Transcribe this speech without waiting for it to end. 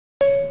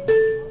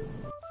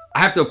I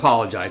have to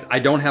apologize. I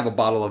don't have a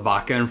bottle of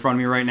vodka in front of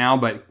me right now,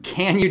 but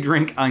can you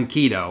drink on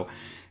keto?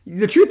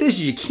 The truth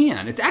is you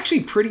can. It's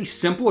actually pretty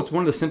simple. It's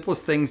one of the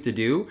simplest things to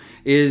do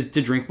is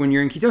to drink when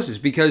you're in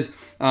ketosis because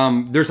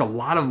there's a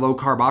lot of low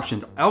carb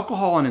options.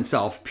 Alcohol in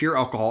itself, pure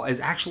alcohol, is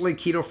actually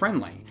keto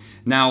friendly.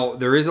 Now,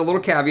 there is a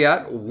little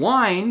caveat.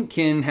 Wine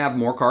can have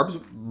more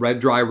carbs.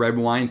 Dry red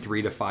wine,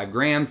 3 to 5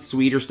 grams.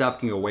 Sweeter stuff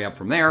can go way up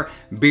from there.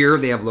 Beer,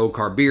 they have low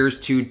carb beers,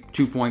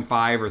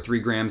 2.5 or 3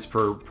 grams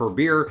per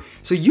beer.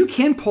 So you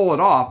can pull it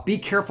off. Be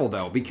careful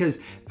though, because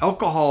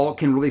alcohol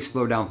can really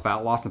slow down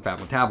fat loss and fat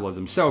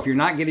metabolism. So if you're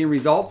not getting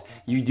results,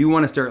 you do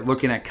want to start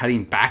looking at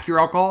cutting back your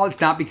alcohol. It's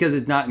not because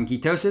it's not in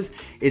ketosis.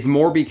 It's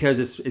more because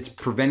it's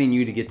preventing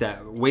you to get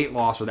that weight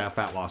loss or that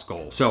fat loss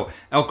goal. So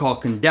alcohol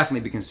can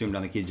definitely be consumed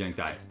on the ketogenic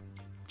diet.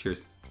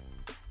 Cheers.